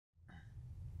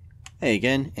Hey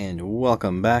again, and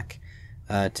welcome back.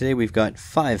 Today we've got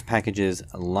 5 packages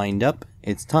lined up.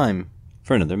 It's time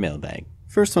for another mailbag.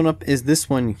 First one up is this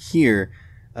one here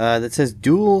that says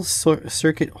dual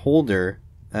circuit holder,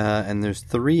 and there's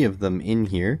 3 of them in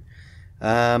here.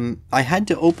 I had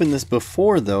to open this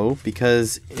before though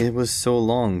because it was so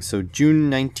long. So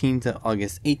June 19th to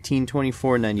August 18,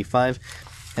 24, 95,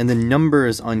 and the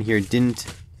numbers on here didn't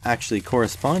actually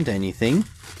correspond to anything.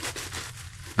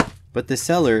 But the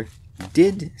seller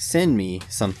did send me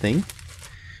something,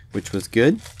 which was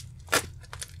good.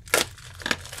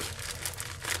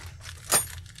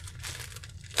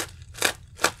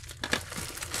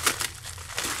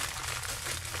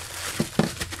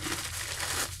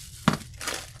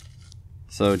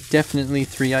 So definitely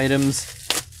 3 items,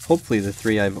 hopefully the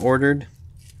 3 I've ordered.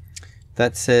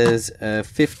 That says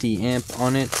 50 amp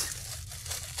on it.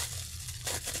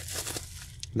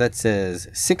 That says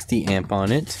 60 amp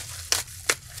on it.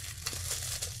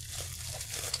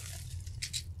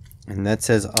 And that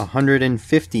says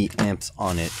 150 amps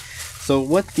on it. So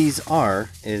what these are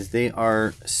is they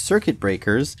are circuit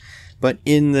breakers, but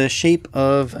in the shape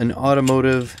of an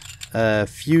automotive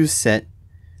fuse set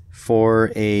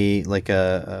for a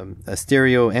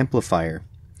stereo amplifier.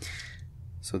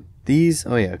 So these,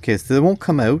 oh yeah, okay, so they won't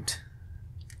come out.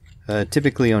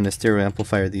 Typically on a stereo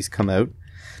amplifier these come out.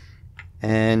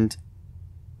 And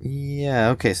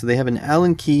yeah, okay, so they have an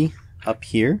Allen key up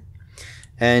here.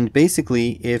 And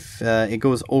basically, if it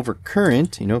goes over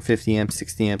current, 50 amps,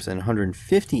 60 amps, and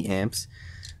 150 amps,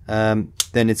 then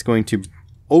it's going to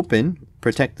open,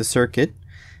 protect the circuit,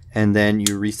 and then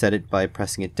you reset it by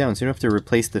pressing it down. So you don't have to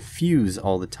replace the fuse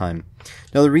all the time.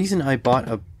 Now, the reason I bought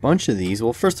a bunch of these,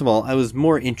 well, first of all, I was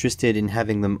more interested in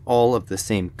having them all of the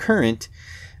same current,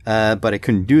 but I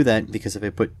couldn't do that because if I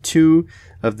put 2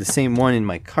 of the same one in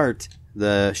my cart,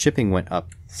 the shipping went up.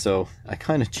 So I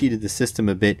kind of cheated the system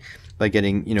a bit by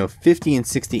getting, 50 and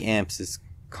 60 amps is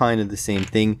kind of the same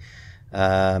thing,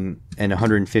 and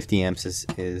 150 amps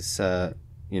is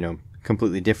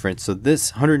completely different. So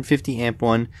this 150 amp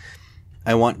one,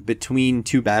 I want between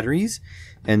 2 batteries,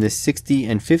 and this 60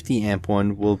 and 50 amp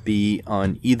one will be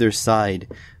on either side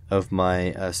of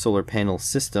my solar panel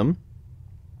system.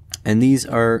 And these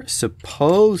are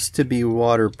supposed to be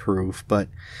waterproof, but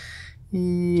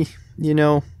I'm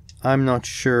not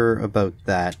sure about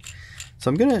that. So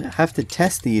I'm going to have to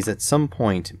test these at some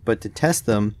point, but to test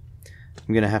them,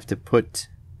 I'm going to have to put,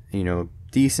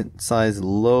 decent size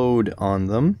load on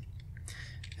them.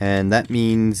 And that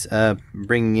means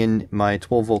bringing in my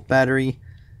 12 volt battery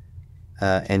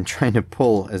and trying to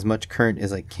pull as much current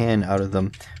as I can out of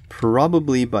them,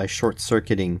 probably by short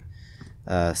circuiting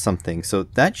something. So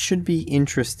that should be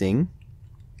interesting.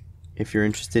 If you're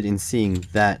interested in seeing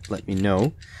that, let me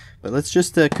know. But let's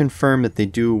just confirm that they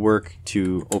do work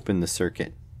to open the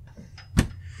circuit.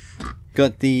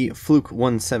 Got the Fluke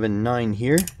 179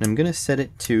 here, and I'm going to set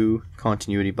it to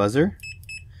continuity buzzer.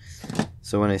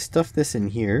 So when I stuff this in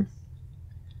here,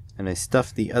 and I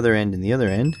stuff the other end in the other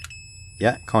end,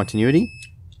 yeah, continuity.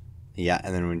 Yeah,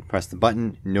 and then when we press the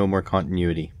button, no more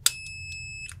continuity.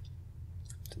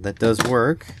 So that does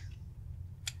work.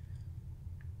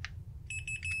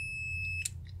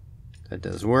 That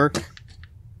does work.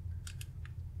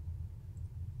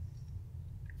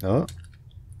 Oh,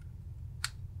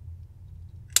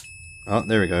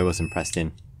 there we go. I wasn't pressed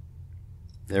in.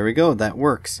 There we go. That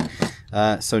works.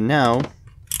 So now,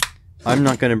 I'm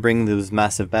not going to bring those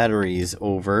massive batteries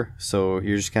over, so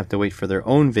you're just going to have to wait for their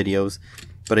own videos.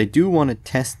 But I do want to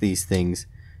test these things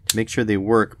to make sure they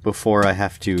work before I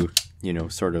have to,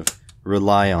 sort of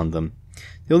rely on them.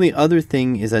 The only other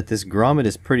thing is that this grommet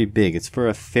is pretty big. It's for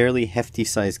a fairly hefty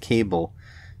size cable,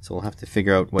 so we'll have to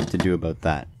figure out what to do about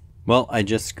that. Well, I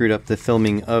just screwed up the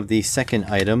filming of the second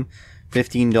item.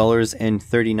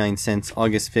 $15.39,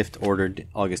 August 5th ordered,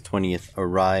 August 20th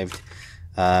arrived.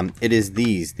 It is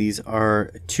these. These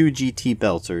are 2 GT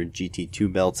belts, or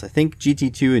GT2 belts. I think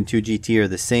GT2 and 2GT are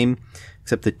the same,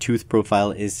 except the tooth profile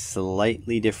is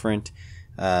slightly different.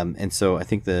 And so I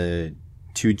think the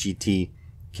 2GT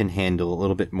can handle a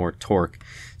little bit more torque.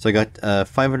 So I got a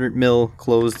 500 mil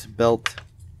closed belt,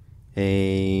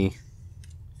 a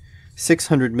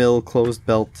 600 mil closed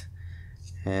belt,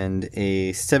 and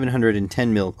a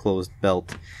 710 mil closed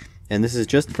belt. And this is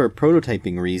just for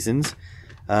prototyping reasons,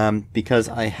 because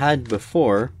I had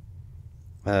before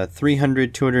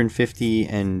 300, 250,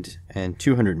 and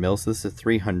 200 mil. So this is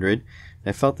 300.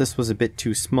 I felt this was a bit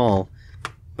too small,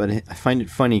 but I find it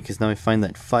funny because now I find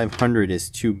that 500 is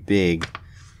too big.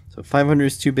 So 500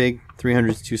 is too big,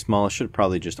 300 is too small. I should have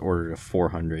probably just ordered a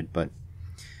 400, but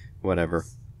whatever.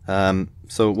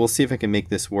 So we'll see if I can make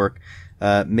this work.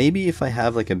 Maybe if I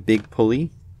have like a big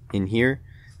pulley in here,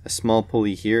 a small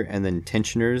pulley here, and then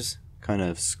tensioners kind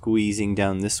of squeezing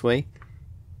down this way,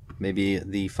 maybe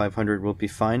the 500 will be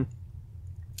fine.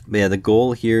 But yeah, the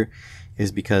goal here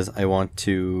is because I want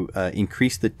to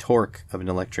increase the torque of an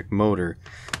electric motor.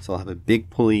 So I'll have a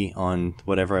big pulley on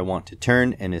whatever I want to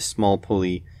turn and a small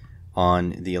pulley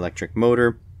on the electric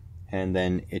motor, and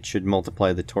then it should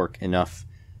multiply the torque enough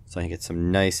so I get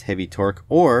some nice heavy torque.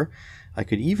 Or I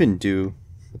could even do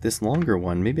with this longer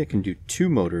one, maybe I can do two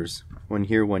motors, one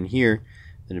here,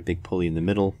 then a big pulley in the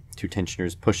middle, two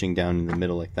tensioners pushing down in the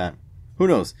middle like that. Who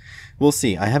knows? We'll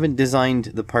see. I haven't designed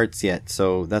the parts yet,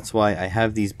 so that's why I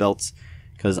have these belts,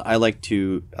 because I like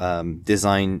to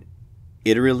design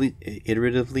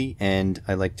iteratively, and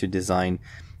I like to design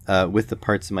with the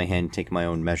parts in my hand, take my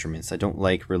own measurements. I don't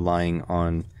like relying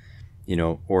on, you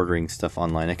know, ordering stuff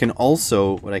online. I can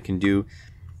also, what I can do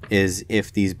is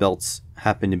if these belts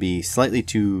happen to be slightly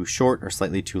too short or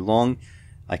slightly too long,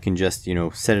 I can just, you know,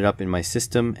 set it up in my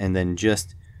system and then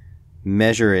just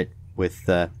measure it with,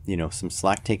 you know, some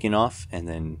slack taken off, and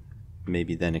then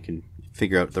maybe then it can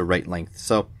figure out the right length.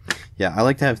 So yeah, I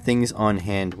like to have things on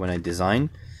hand when I design.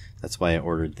 That's why I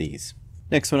ordered these.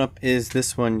 Next one up is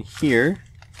this one here.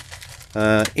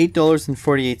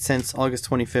 $8.48, August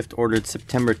 25th, ordered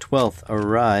September 12th,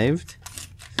 arrived.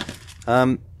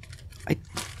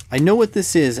 I know what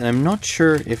this is, and I'm not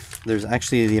sure if there's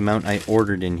actually the amount I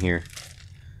ordered in here.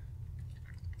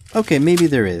 Okay, maybe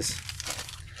there is.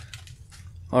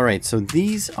 Alright, so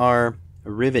these are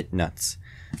rivet nuts.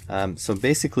 So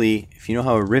basically, if you know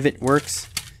how a rivet works,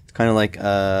 it's kind of like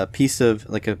a piece of,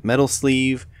 like a metal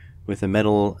sleeve with a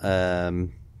metal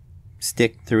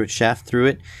stick through it, shaft through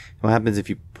it. What happens if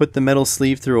you put the metal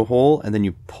sleeve through a hole and then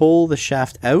you pull the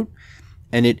shaft out,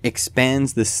 and it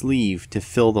expands the sleeve to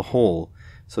fill the hole.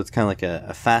 So it's kind of like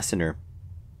a fastener.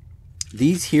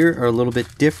 These here are a little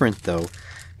bit different though,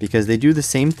 because they do the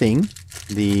same thing.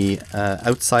 The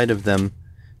outside of them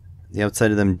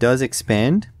does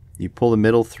expand. You pull the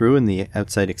middle through and the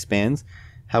outside expands.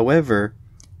 However,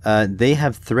 they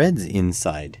have threads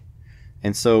inside.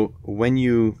 And so when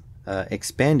you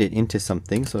expand it into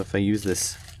something, so if I use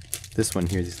this one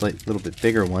here, these little bit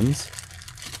bigger ones,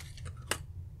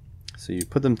 so you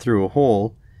put them through a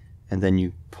hole and then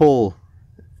you pull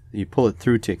it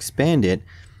through to expand it,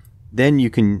 then you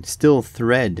can still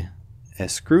thread a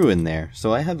screw in there.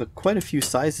 So I have quite a few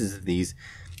sizes of these,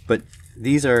 but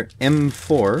these are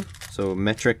M4, so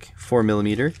metric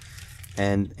 4mm,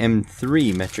 and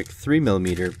M3 metric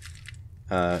 3mm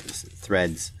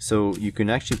threads. So you can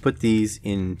actually put these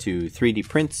into 3D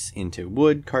prints, into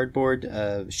wood, cardboard,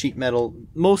 sheet metal,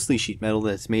 mostly sheet metal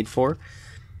that it's made for,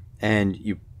 and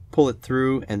you pull it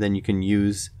through and then you can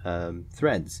use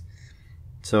threads.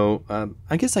 So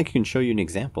I guess I can show you an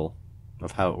example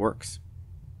of how it works.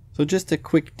 So just a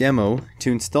quick demo.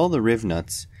 To install the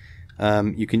Rivnuts,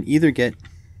 you can either get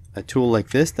a tool like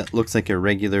this that looks like a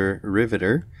regular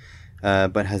riveter,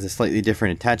 but has a slightly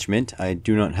different attachment. I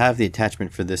do not have the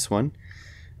attachment for this one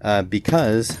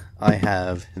because I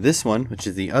have this one, which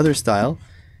is the other style,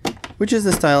 which is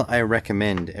the style I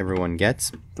recommend everyone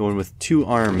gets, the one with two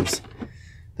arms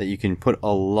that you can put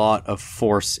a lot of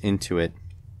force into it.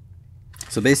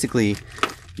 So basically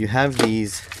you have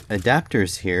these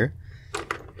adapters here,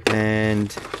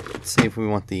 and let's see if we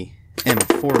want the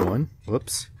M4 one.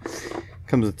 Whoops.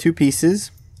 Comes with two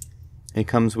pieces. It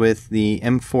comes with the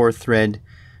M4 thread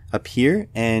up here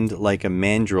and like a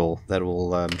mandrel that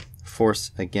will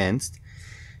force against.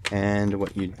 And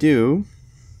what you do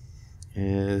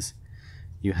is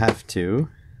you have to,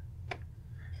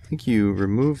 I think you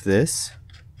remove this.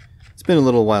 It's been a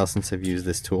little while since I've used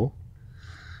this tool.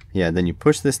 Yeah, then you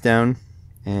push this down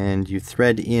and you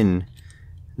thread in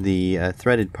the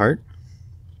threaded part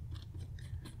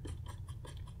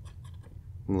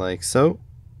like so,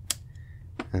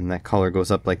 and that collar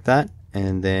goes up like that,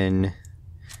 and then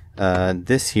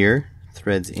this here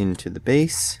threads into the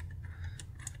base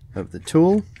of the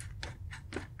tool,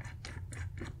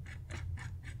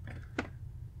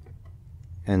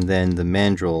 and then the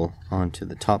mandrel onto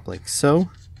the top like so.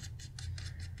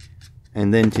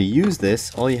 And then to use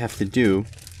this, all you have to do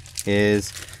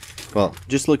is, well,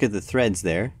 just look at the threads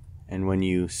there, and when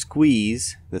you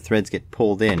squeeze, the threads get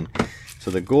pulled in.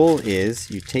 So the goal is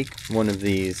you take one of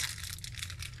these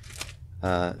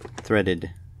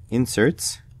threaded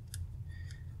inserts,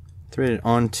 thread it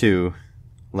onto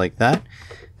like that.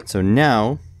 So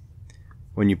now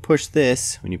when you push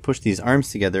this, when you push these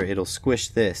arms together, it'll squish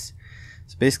this.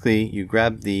 So basically you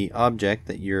grab the object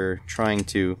that you're trying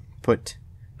to put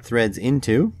threads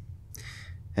into,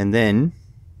 and then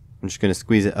I'm just going to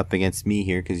squeeze it up against me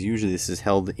here, because usually this is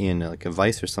held in like a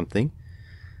vise or something.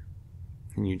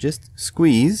 And you just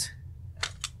squeeze.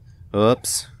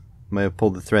 Oops, might have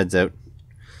pulled the threads out.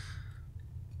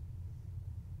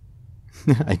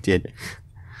 I did.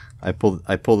 I pulled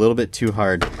a little bit too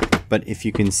hard, but if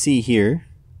you can see here,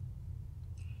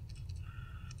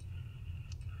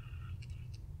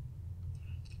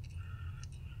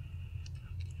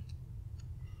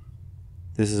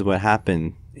 this is what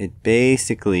happened. It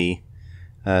basically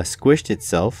squished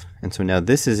itself, and so now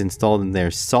this is installed in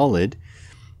there solid.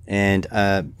 And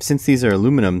since these are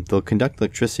aluminum, they'll conduct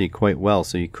electricity quite well,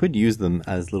 so you could use them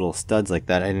as little studs like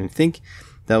that. I didn't think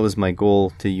that was my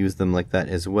goal, to use them like that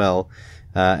as well.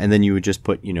 And then you would just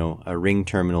put, you know, a ring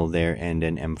terminal there and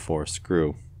an M4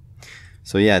 screw.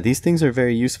 So yeah, these things are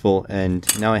very useful, and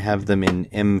now I have them in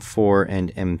M4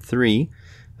 and M3.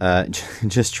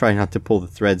 Just try not to pull the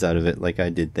threads out of it like I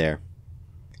did there.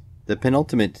 The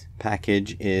penultimate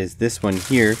package is this one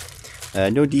here.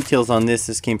 No details on this.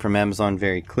 This came from Amazon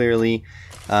very clearly,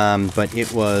 but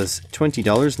it was $20,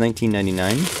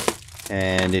 $19.99,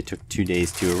 and it took 2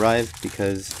 days to arrive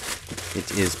because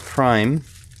it is Prime.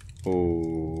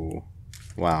 Oh,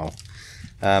 wow.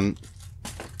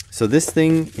 So this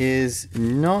thing is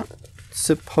not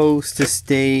supposed to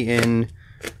stay in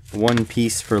one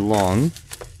piece for long,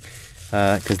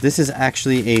 because this is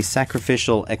actually a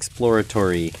sacrificial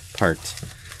exploratory part.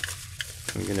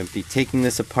 I'm going to be taking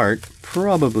this apart,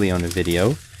 probably on a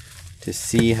video, to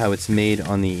see how it's made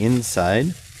on the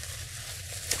inside.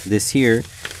 This here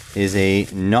is a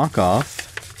knockoff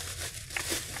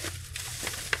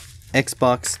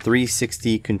Xbox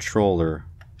 360 controller.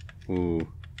 Ooh.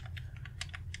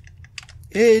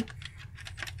 It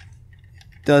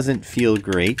doesn't feel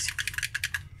great.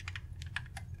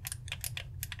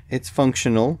 It's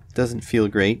functional, doesn't feel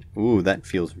great. Ooh, that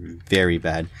feels very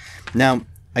bad. Now,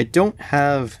 I don't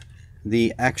have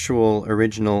the actual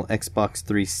original Xbox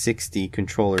 360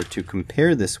 controller to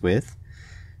compare this with,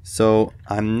 so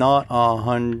I'm not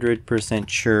 100%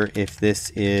 sure if this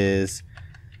is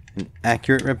an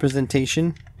accurate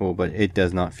representation. Oh, but it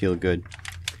does not feel good.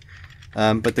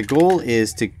 But the goal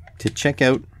is to check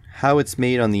out how it's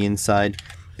made on the inside,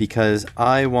 because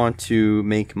I want to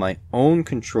make my own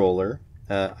controller.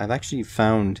 I've actually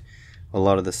found a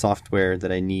lot of the software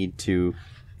that I need to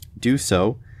do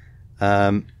so,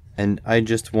 and I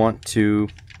just want to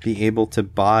be able to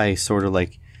buy sort of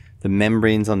like the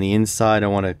membranes on the inside. I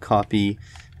want to copy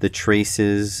the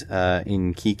traces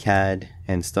in KiCad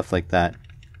and stuff like that.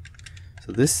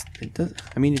 So this,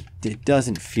 it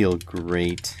doesn't feel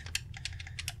great.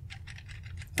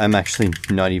 I'm actually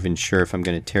not even sure if I'm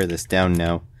going to tear this down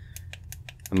now.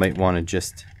 I might want to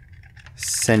just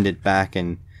send it back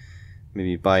and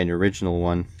maybe buy an original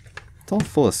one. It's all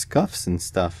full of scuffs and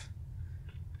stuff.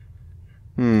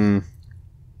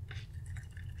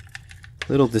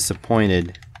 Little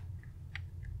disappointed.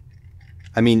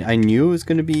 I mean, I knew it was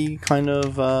going to be kind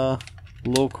of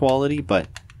low quality, but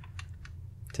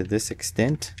to this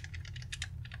extent,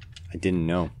 I didn't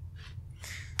know.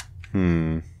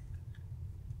 And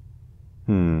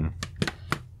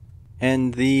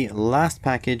the last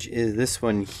package is this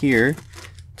one here.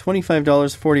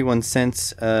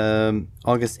 $25.41.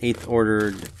 August 8th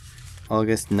ordered.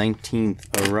 August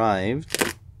 19th arrived.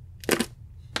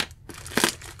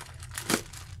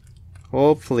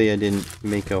 Hopefully I didn't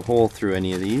make a hole through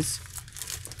any of these.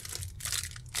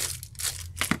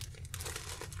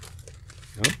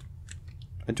 Oh,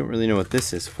 I don't really know what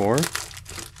this is for.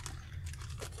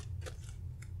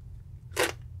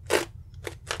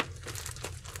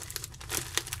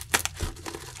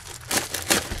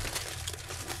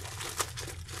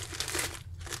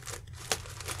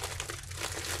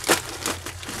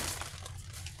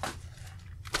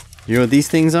 You know what these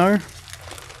things are?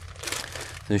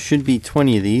 There should be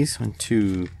 20 of these. 1,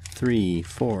 2, 3,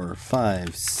 4,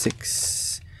 5,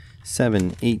 6,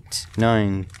 7, 8,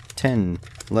 9, 10,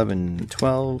 11,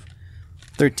 12,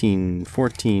 13,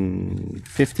 14,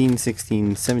 15,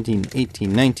 16, 17,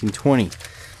 18, 19, 20.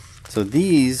 So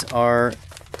these are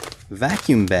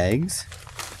vacuum bags,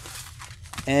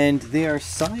 and they are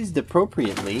sized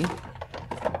appropriately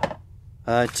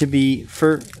to be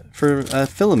for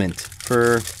filament,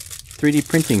 for 3D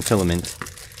printing filament.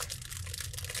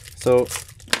 So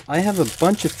I have a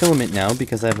bunch of filament now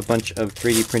because I have a bunch of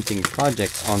 3D printing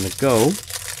projects on the go.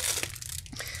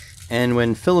 And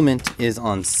when filament is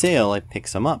on sale, I pick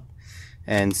some up.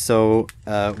 And so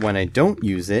when I don't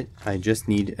use it, I just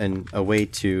need a way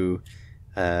to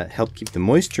help keep the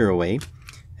moisture away.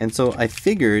 And so I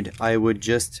figured I would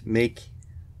just make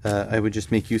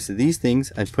use of these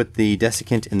things. I'd put the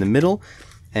desiccant in the middle,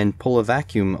 and pull a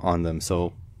vacuum on them.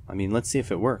 So, I mean, let's see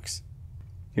if it works.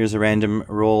 Here's a random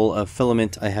roll of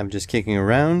filament I have just kicking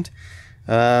around.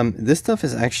 This stuff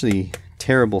is actually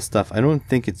terrible stuff. I don't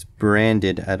think it's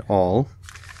branded at all.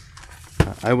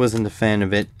 I wasn't a fan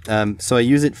of it. So I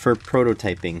use it for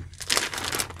prototyping.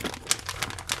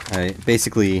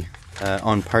 Basically,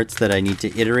 on parts that I need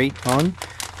to iterate on,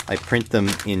 I print them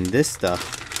in this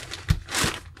stuff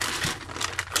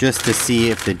just to see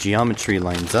if the geometry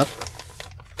lines up.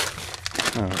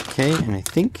 Okay, and I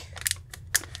think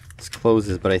this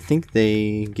closes, but I think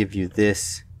they give you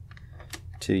this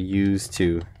to use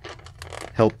to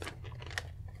help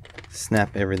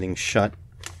snap everything shut.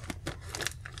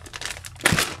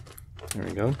 There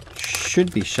we go.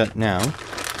 Should be shut now.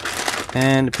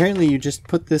 And apparently you just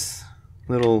put this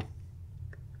little...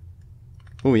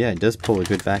 Oh yeah, it does pull a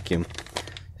good vacuum.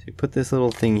 So you put this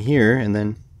little thing here and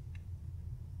then...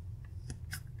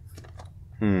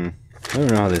 I don't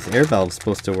know how this air valve is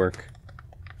supposed to work.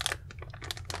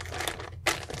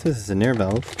 This is an air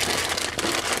valve.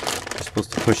 You're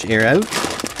supposed to push air out.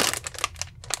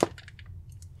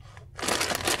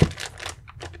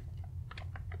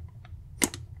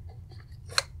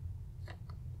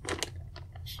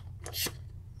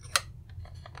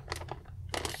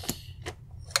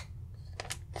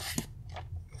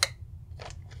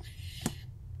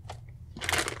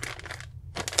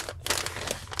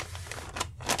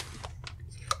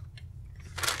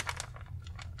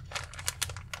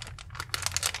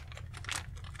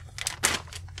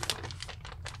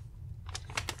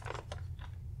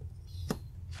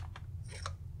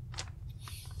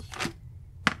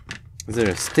 Is there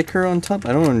a sticker on top?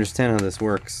 I don't understand how this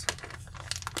works.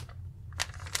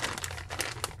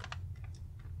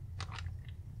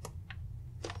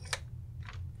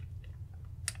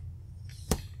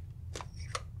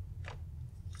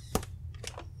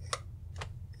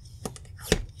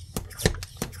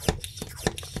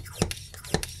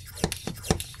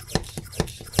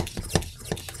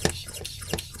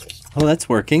 Oh, that's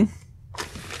working.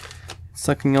 It's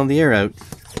sucking all the air out.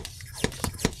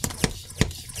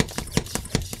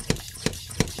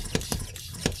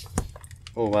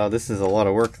 Oh wow, this is a lot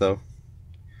of work though.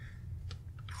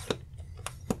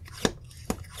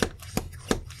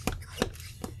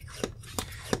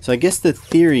 So I guess the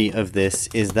theory of this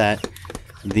is that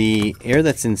the air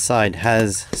that's inside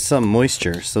has some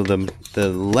moisture. So the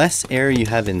less air you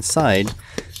have inside,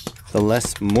 the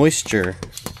less moisture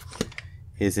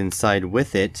is inside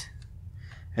with it.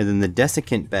 And then the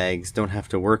desiccant bags don't have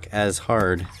to work as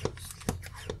hard.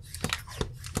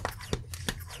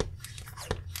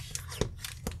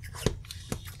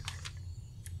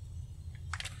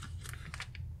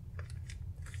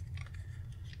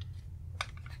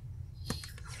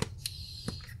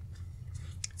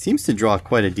 Seems to draw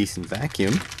quite a decent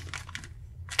vacuum.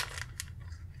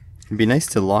 It'd be nice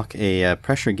to lock a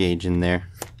pressure gauge in there.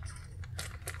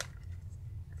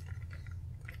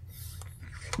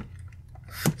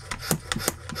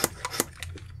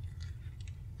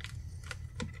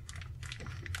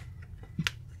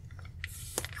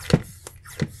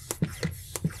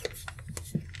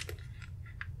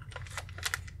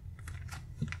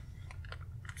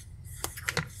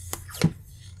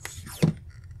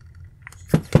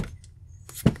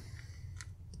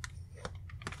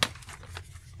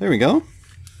 There we go.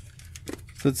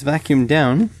 So it's vacuumed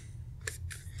down.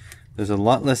 There's a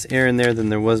lot less air in there than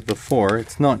there was before.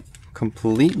 It's not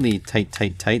completely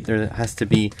tight. There has to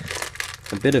be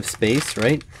a bit of space,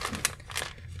 right?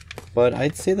 But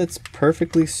I'd say that's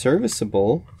perfectly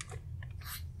serviceable.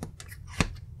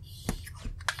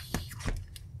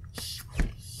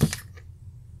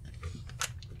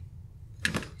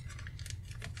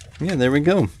 Yeah, there we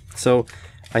go. So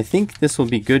I think this will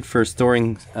be good for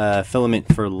storing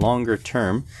filament for longer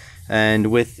term,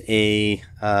 and with a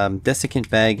desiccant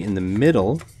bag in the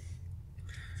middle,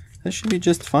 that should be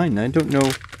just fine. I don't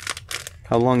know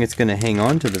how long it's going to hang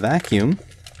on to the vacuum,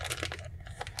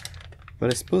 but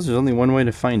I suppose there's only one way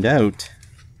to find out.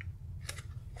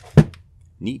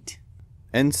 Neat.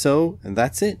 And so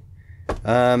that's it.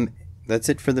 That's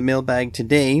it for the mailbag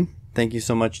today. Thank you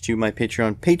so much to my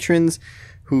Patreon patrons,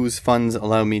 whose funds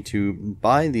allow me to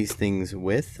buy these things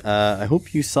with. I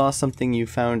hope you saw something you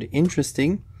found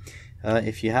interesting.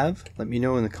 If you have, let me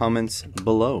know in the comments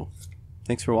below.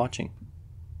 Thanks for watching.